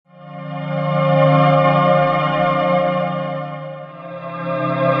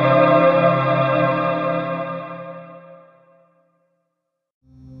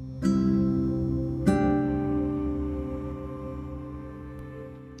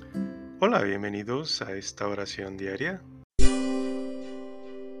Hola, bienvenidos a esta oración diaria.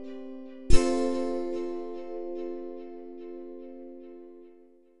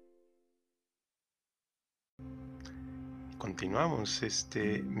 Continuamos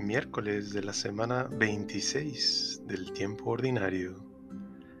este miércoles de la semana 26 del tiempo ordinario.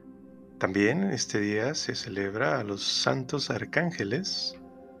 También este día se celebra a los santos arcángeles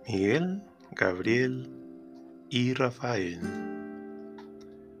Miguel, Gabriel y Rafael.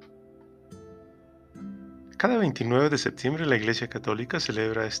 Cada 29 de septiembre la Iglesia Católica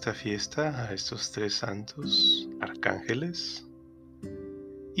celebra esta fiesta a estos tres santos arcángeles.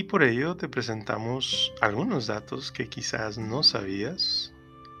 Y por ello te presentamos algunos datos que quizás no sabías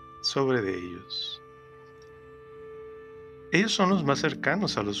sobre de ellos. Ellos son los más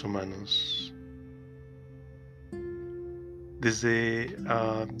cercanos a los humanos. Desde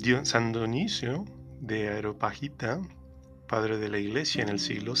San Dionisio de Areopagita, padre de la Iglesia en el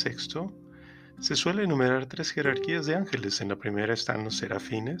siglo VI, se suele enumerar tres jerarquías de ángeles. En la primera están los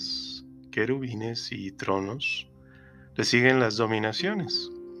serafines, querubines y tronos. Le siguen las dominaciones,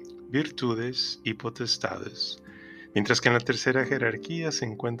 virtudes y potestades. Mientras que en la tercera jerarquía se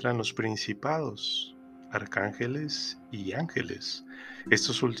encuentran los principados, arcángeles y ángeles.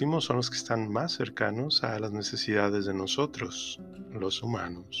 Estos últimos son los que están más cercanos a las necesidades de nosotros, los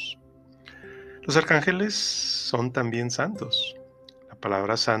humanos. Los arcángeles son también santos. La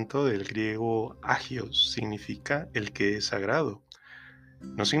palabra santo del griego agios significa el que es sagrado.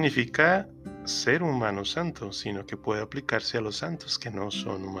 No significa ser humano santo, sino que puede aplicarse a los santos que no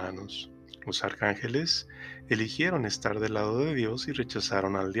son humanos. Los arcángeles eligieron estar del lado de Dios y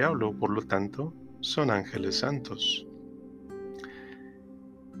rechazaron al diablo, por lo tanto, son ángeles santos.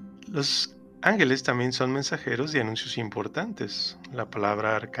 Los ángeles también son mensajeros de anuncios importantes. La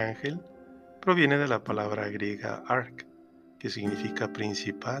palabra arcángel proviene de la palabra griega ark, que significa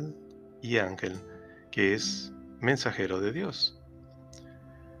principal, y ángel, que es mensajero de Dios.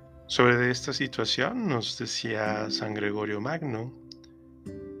 Sobre esta situación nos decía San Gregorio Magno: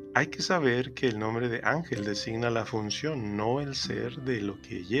 hay que saber que el nombre de ángel designa la función, no el ser de lo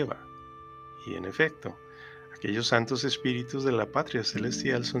que lleva. Y en efecto, aquellos santos espíritus de la patria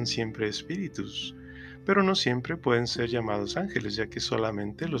celestial son siempre espíritus, pero no siempre pueden ser llamados ángeles, ya que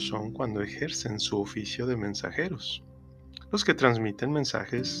solamente lo son cuando ejercen su oficio de mensajeros. Los que transmiten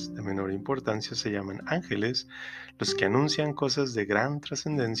mensajes de menor importancia se llaman ángeles, los que anuncian cosas de gran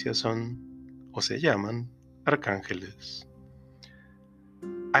trascendencia son o se llaman arcángeles.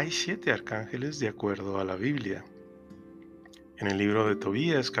 Hay 7 arcángeles de acuerdo a la Biblia. En el libro de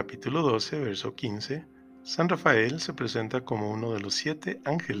Tobías, capítulo 12, verso 15, San Rafael se presenta como uno de los 7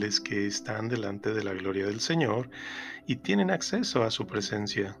 ángeles que están delante de la gloria del Señor y tienen acceso a su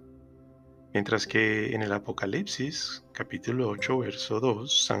presencia. Mientras que en el Apocalipsis, capítulo 8, verso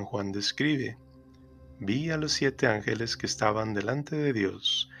 2, San Juan describe: vi a los 7 ángeles que estaban delante de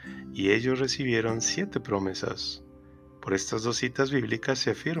Dios, y ellos recibieron 7 promesas. Por estas dos citas bíblicas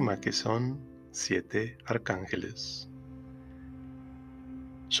se afirma que son 7 arcángeles.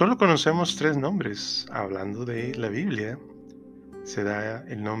 Solo conocemos 3 nombres. Hablando de la Biblia, se da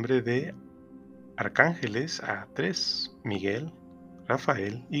el nombre de arcángeles a 3: Miguel,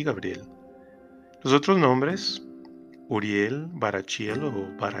 Rafael y Gabriel. Los otros nombres, Uriel, Barachiel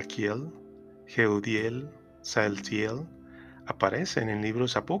o Baraquiel, Jeudiel, Saltiel, aparecen en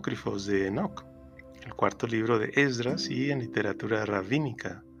libros apócrifos de Enoc, el cuarto libro de Esdras y en literatura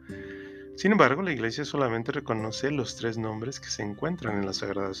rabínica. Sin embargo, la Iglesia solamente reconoce los 3 nombres que se encuentran en las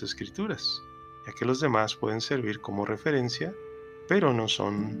Sagradas Escrituras, ya que los demás pueden servir como referencia, pero no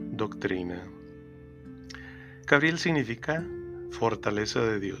son doctrina. Gabriel significa fortaleza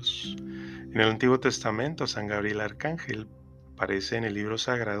de Dios. En el Antiguo Testamento, San Gabriel Arcángel aparece en el libro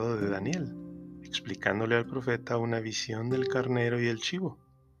sagrado de Daniel, explicándole al profeta una visión del carnero y el chivo.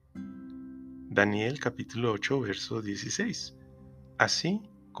 Daniel capítulo 8, verso 16. Así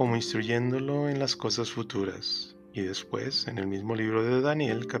como instruyéndolo en las cosas futuras. Y después, en el mismo libro de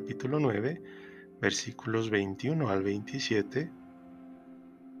Daniel capítulo 9, versículos 21 al 27.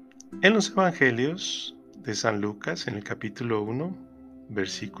 En los Evangelios de San Lucas, en el capítulo 1,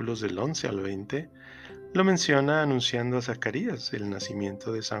 versículos del 11 al 20, lo menciona anunciando a Zacarías el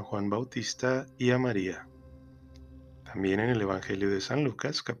nacimiento de San Juan Bautista y a María. También en el Evangelio de San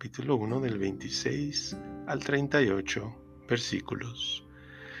Lucas, capítulo 1, del 26 al 38 versículos,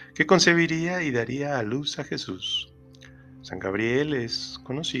 que concebiría y daría a luz a Jesús. San Gabriel es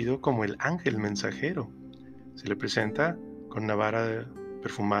conocido como el ángel mensajero. Se le presenta con una vara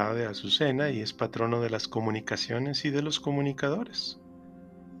perfumada de azucena y es patrono de las comunicaciones y de los comunicadores,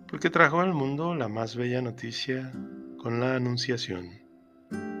 porque trajo al mundo la más bella noticia con la Anunciación.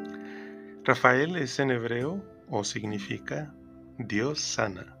 Rafael es en hebreo o significa Dios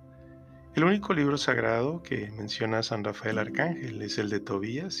sana. El único libro sagrado que menciona a San Rafael Arcángel es el de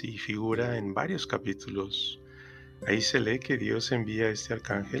Tobías y figura en varios capítulos. Ahí se lee que Dios envía a este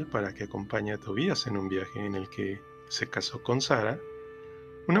arcángel para que acompañe a Tobías en un viaje en el que se casó con Sara,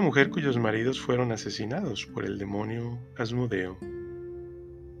 una mujer cuyos maridos fueron asesinados por el demonio Asmodeo.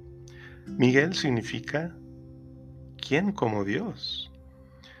 Miguel significa ¿quién como Dios?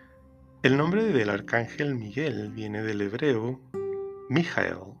 El nombre del arcángel Miguel viene del hebreo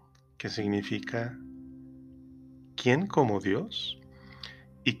Mijael, que significa ¿quién como Dios?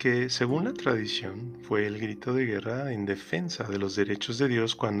 Y que, según la tradición, fue el grito de guerra en defensa de los derechos de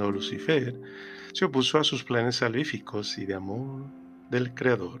Dios cuando Lucifer se opuso a sus planes salvíficos y de amor del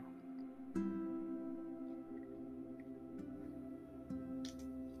Creador.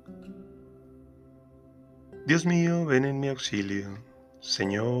 Dios mío, ven en mi auxilio.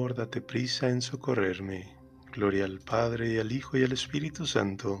 Señor, date prisa en socorrerme. Gloria al Padre, y al Hijo, y al Espíritu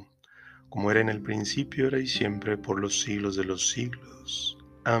Santo, como era en el principio, ahora y siempre, por los siglos de los siglos.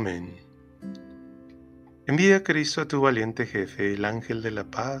 Amén. Envía a Cristo a tu valiente jefe, el ángel de la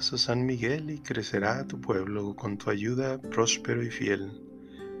paz, a San Miguel, y crecerá tu pueblo con tu ayuda próspero y fiel.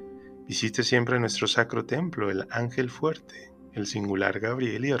 Visite siempre nuestro sacro templo el ángel fuerte, el singular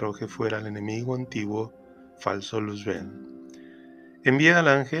Gabriel, y arroje fuera al enemigo antiguo, falso Luzbel. Envía al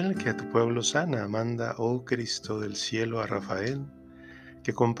ángel que a tu pueblo sana, manda, oh Cristo del cielo, a Rafael,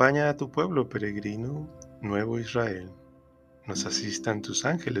 que acompaña a tu pueblo peregrino, nuevo Israel. Nos asistan tus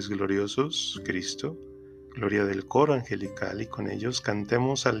ángeles gloriosos, Cristo, gloria del coro angelical, y con ellos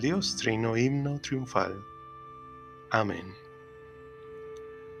cantemos al Dios trino himno triunfal. Amén.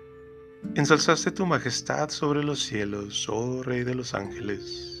 Ensalzaste tu majestad sobre los cielos, oh Rey de los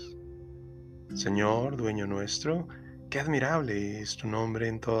ángeles. Señor, dueño nuestro, qué admirable es tu nombre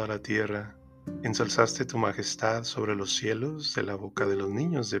en toda la tierra. Ensalzaste tu majestad sobre los cielos, de la boca de los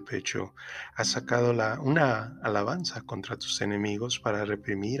niños de pecho. Has sacado una alabanza contra tus enemigos para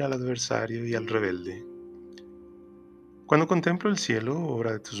reprimir al adversario y al rebelde. Cuando contemplo el cielo,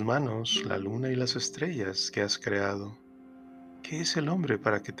 obra de tus manos, la luna y las estrellas que has creado, ¿qué es el hombre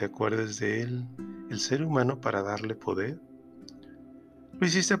para que te acuerdes de él, el ser humano para darle poder? Lo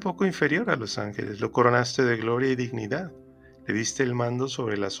hiciste poco inferior a los ángeles, lo coronaste de gloria y dignidad, le diste el mando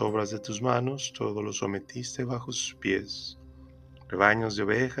sobre las obras de tus manos, todo lo sometiste bajo sus pies, rebaños de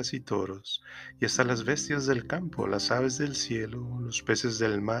ovejas y toros, y hasta las bestias del campo, las aves del cielo, los peces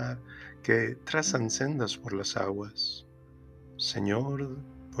del mar, que trazan sendas por las aguas. Señor,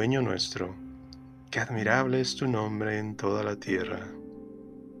 dueño nuestro, qué admirable es tu nombre en toda la tierra.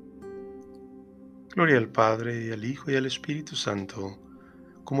 Gloria al Padre, y al Hijo, y al Espíritu Santo,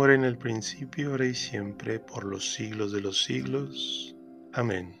 como era en el principio, ahora y siempre, por los siglos de los siglos.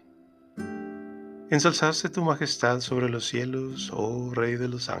 Amén. Ensalzaste tu majestad sobre los cielos, oh Rey de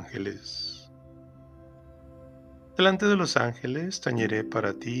los ángeles. Delante de los ángeles tañeré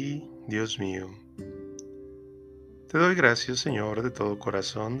para ti, Dios mío. Te doy gracias, Señor, de todo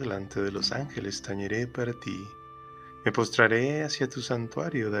corazón, delante de los ángeles tañeré para ti. Me postraré hacia tu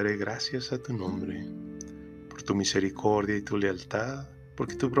santuario, daré gracias a tu nombre, por tu misericordia y tu lealtad,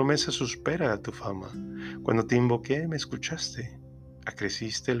 porque tu promesa supera a tu fama. Cuando te invoqué, me escuchaste,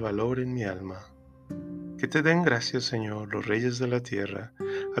 acreciste el valor en mi alma. Que te den gracias, Señor, los reyes de la tierra,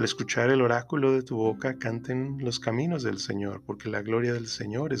 al escuchar el oráculo de tu boca, canten los caminos del Señor, porque la gloria del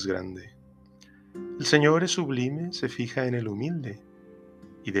Señor es grande. El Señor es sublime, se fija en el humilde,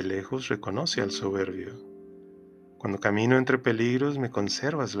 y de lejos reconoce al soberbio. Cuando camino entre peligros, me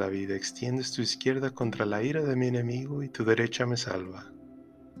conservas la vida, extiendes tu izquierda contra la ira de mi enemigo y tu derecha me salva.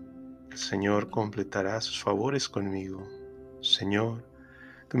 El Señor completará sus favores conmigo. Señor,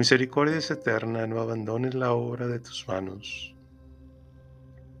 tu misericordia es eterna, no abandones la obra de tus manos.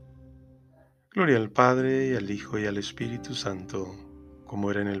 Gloria al Padre, y al Hijo, y al Espíritu Santo, como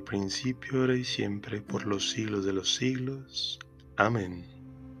era en el principio, ahora y siempre, por los siglos de los siglos. Amén.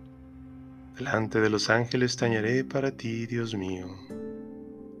 Delante de los ángeles tañeré para ti, Dios mío.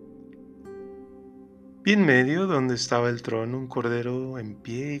 Vi en medio donde estaba el trono un cordero en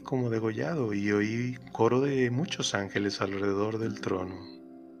pie y como degollado, y oí coro de muchos ángeles alrededor del trono.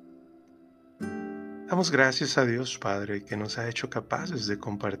 Damos gracias a Dios Padre, que nos ha hecho capaces de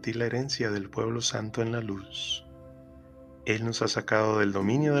compartir la herencia del pueblo santo en la luz. Él nos ha sacado del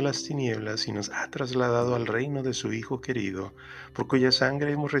dominio de las tinieblas y nos ha trasladado al reino de su Hijo querido, por cuya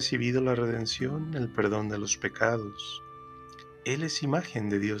sangre hemos recibido la redención, el perdón de los pecados. Él es imagen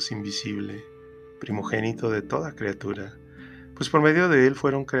de Dios invisible, primogénito de toda criatura, pues por medio de Él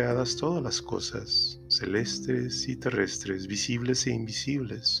fueron creadas todas las cosas, celestes y terrestres, visibles e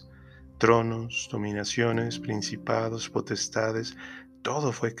invisibles, Tronos, dominaciones, principados, potestades,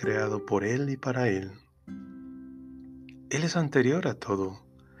 todo fue creado por Él y para Él. Él es anterior a todo,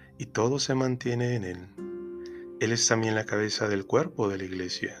 y todo se mantiene en Él. Él es también la cabeza del cuerpo de la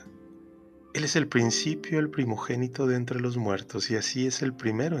Iglesia. Él es el principio, el primogénito de entre los muertos, y así es el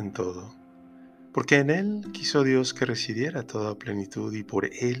primero en todo. Porque en Él quiso Dios que residiera toda plenitud, y por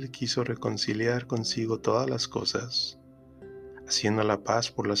Él quiso reconciliar consigo todas las cosas, haciendo la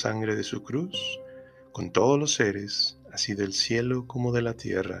paz por la sangre de su cruz, con todos los seres, así del cielo como de la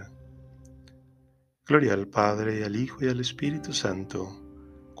tierra. Gloria al Padre, y al Hijo, y al Espíritu Santo,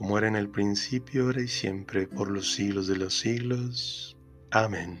 como era en el principio, ahora y siempre, por los siglos de los siglos.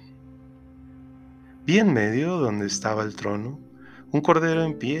 Amén. Vi en medio, donde estaba el trono, un cordero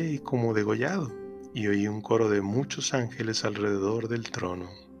en pie y como degollado, y oí un coro de muchos ángeles alrededor del trono.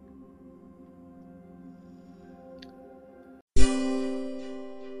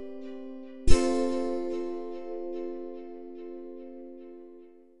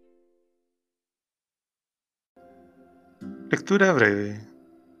 Lectura breve.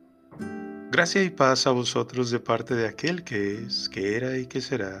 Gracia y paz a vosotros de parte de aquel que es, que era y que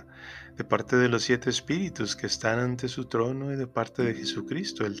será, de parte de los 7 espíritus que están ante su trono y de parte de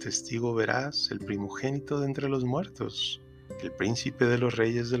Jesucristo, el testigo veraz, el primogénito de entre los muertos, el príncipe de los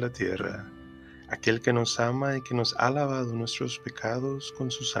reyes de la tierra, aquel que nos ama y que nos ha lavado nuestros pecados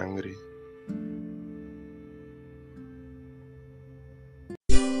con su sangre.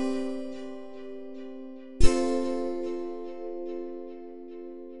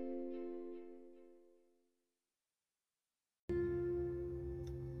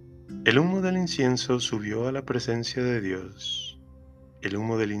 El humo del incienso subió a la presencia de Dios. El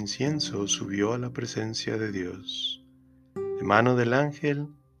humo del incienso subió a la presencia de Dios. De mano del ángel,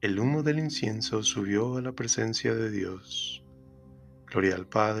 el humo del incienso subió a la presencia de Dios. Gloria al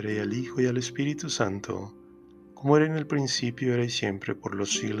Padre, y al Hijo, y al Espíritu Santo, como era en el principio, ahora y siempre, por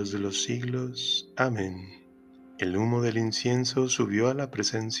los siglos de los siglos. Amén. El humo del incienso subió a la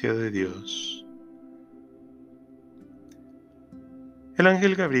presencia de Dios. El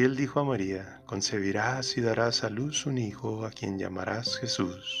ángel Gabriel dijo a María: concebirás y darás a luz un hijo, a quien llamarás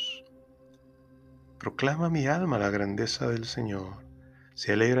Jesús. Proclama mi alma la grandeza del Señor.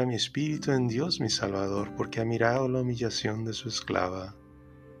 Se alegra mi espíritu en Dios mi Salvador, porque ha mirado la humillación de su esclava.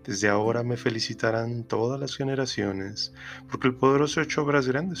 Desde ahora me felicitarán todas las generaciones, porque el poderoso ha hecho obras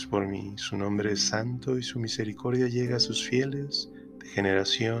grandes por mí. Su nombre es santo y su misericordia llega a sus fieles de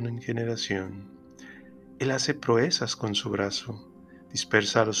generación en generación. Él hace proezas con su brazo,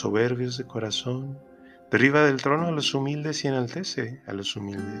 dispersa a los soberbios de corazón, derriba del trono a los humildes y enaltece a los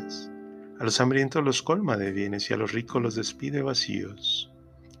humildes. A los hambrientos los colma de bienes y a los ricos los despide vacíos.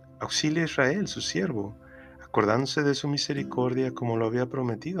 Auxilia a Israel, su siervo, acordándose de su misericordia como lo había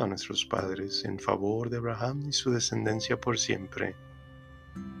prometido a nuestros padres, en favor de Abraham y su descendencia por siempre.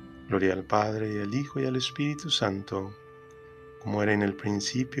 Gloria al Padre, y al Hijo, y al Espíritu Santo, como era en el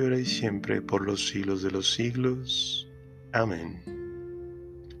principio, ahora y siempre, por los siglos de los siglos. Amén.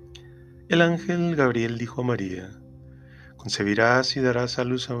 El ángel Gabriel dijo a María: concebirás y darás a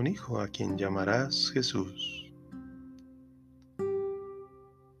luz a un hijo, a quien llamarás Jesús.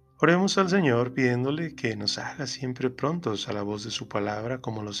 Oremos al Señor pidiéndole que nos haga siempre prontos a la voz de su palabra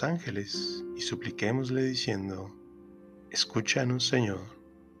como los ángeles, y supliquémosle diciendo: escúchanos, Señor.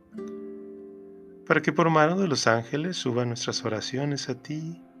 Para que por mano de los ángeles suban nuestras oraciones a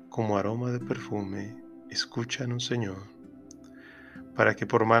ti como aroma de perfume, escúchanos, Señor. Para que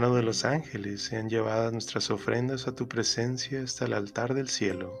por mano de los ángeles sean llevadas nuestras ofrendas a tu presencia hasta el altar del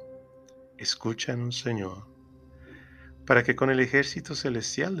cielo, escúchanos, Señor. Para que con el ejército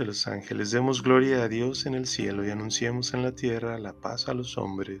celestial de los ángeles demos gloria a Dios en el cielo y anunciemos en la tierra la paz a los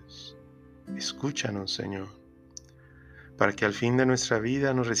hombres, escúchanos, Señor. Para que al fin de nuestra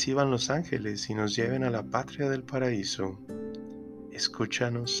vida nos reciban los ángeles y nos lleven a la patria del paraíso,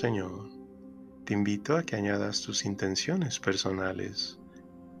 escúchanos, Señor. Te invito a que añadas tus intenciones personales.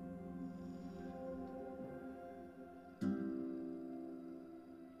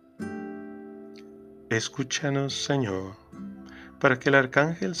 Escúchanos, Señor, para que el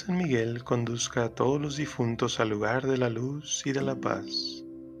arcángel San Miguel conduzca a todos los difuntos al lugar de la luz y de la paz.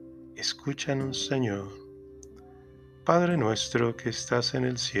 Escúchanos, Señor. Padre nuestro que estás en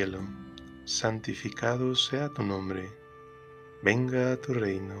el cielo, santificado sea tu nombre. Venga a tu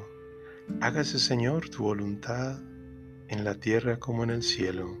reino. Hágase, Señor, tu voluntad, en la tierra como en el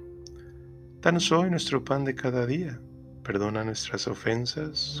cielo. Danos hoy nuestro pan de cada día. Perdona nuestras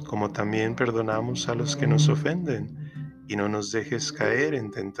ofensas, como también perdonamos a los que nos ofenden, y no nos dejes caer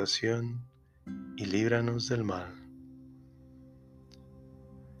en tentación, y líbranos del mal.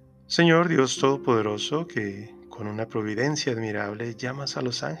 Señor Dios Todopoderoso, que con una providencia admirable llamas a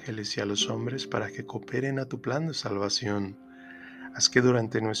los ángeles y a los hombres para que cooperen a tu plan de salvación, haz que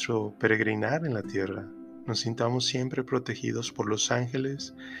durante nuestro peregrinar en la tierra nos sintamos siempre protegidos por los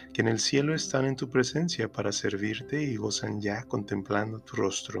ángeles que en el cielo están en tu presencia para servirte y gozan ya contemplando tu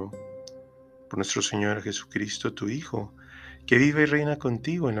rostro. Por nuestro Señor Jesucristo, tu Hijo, que vive y reina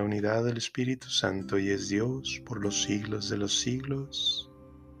contigo en la unidad del Espíritu Santo y es Dios por los siglos de los siglos.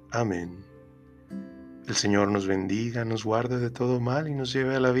 Amén. El Señor nos bendiga, nos guarde de todo mal y nos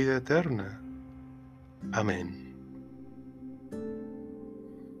lleve a la vida eterna. Amén.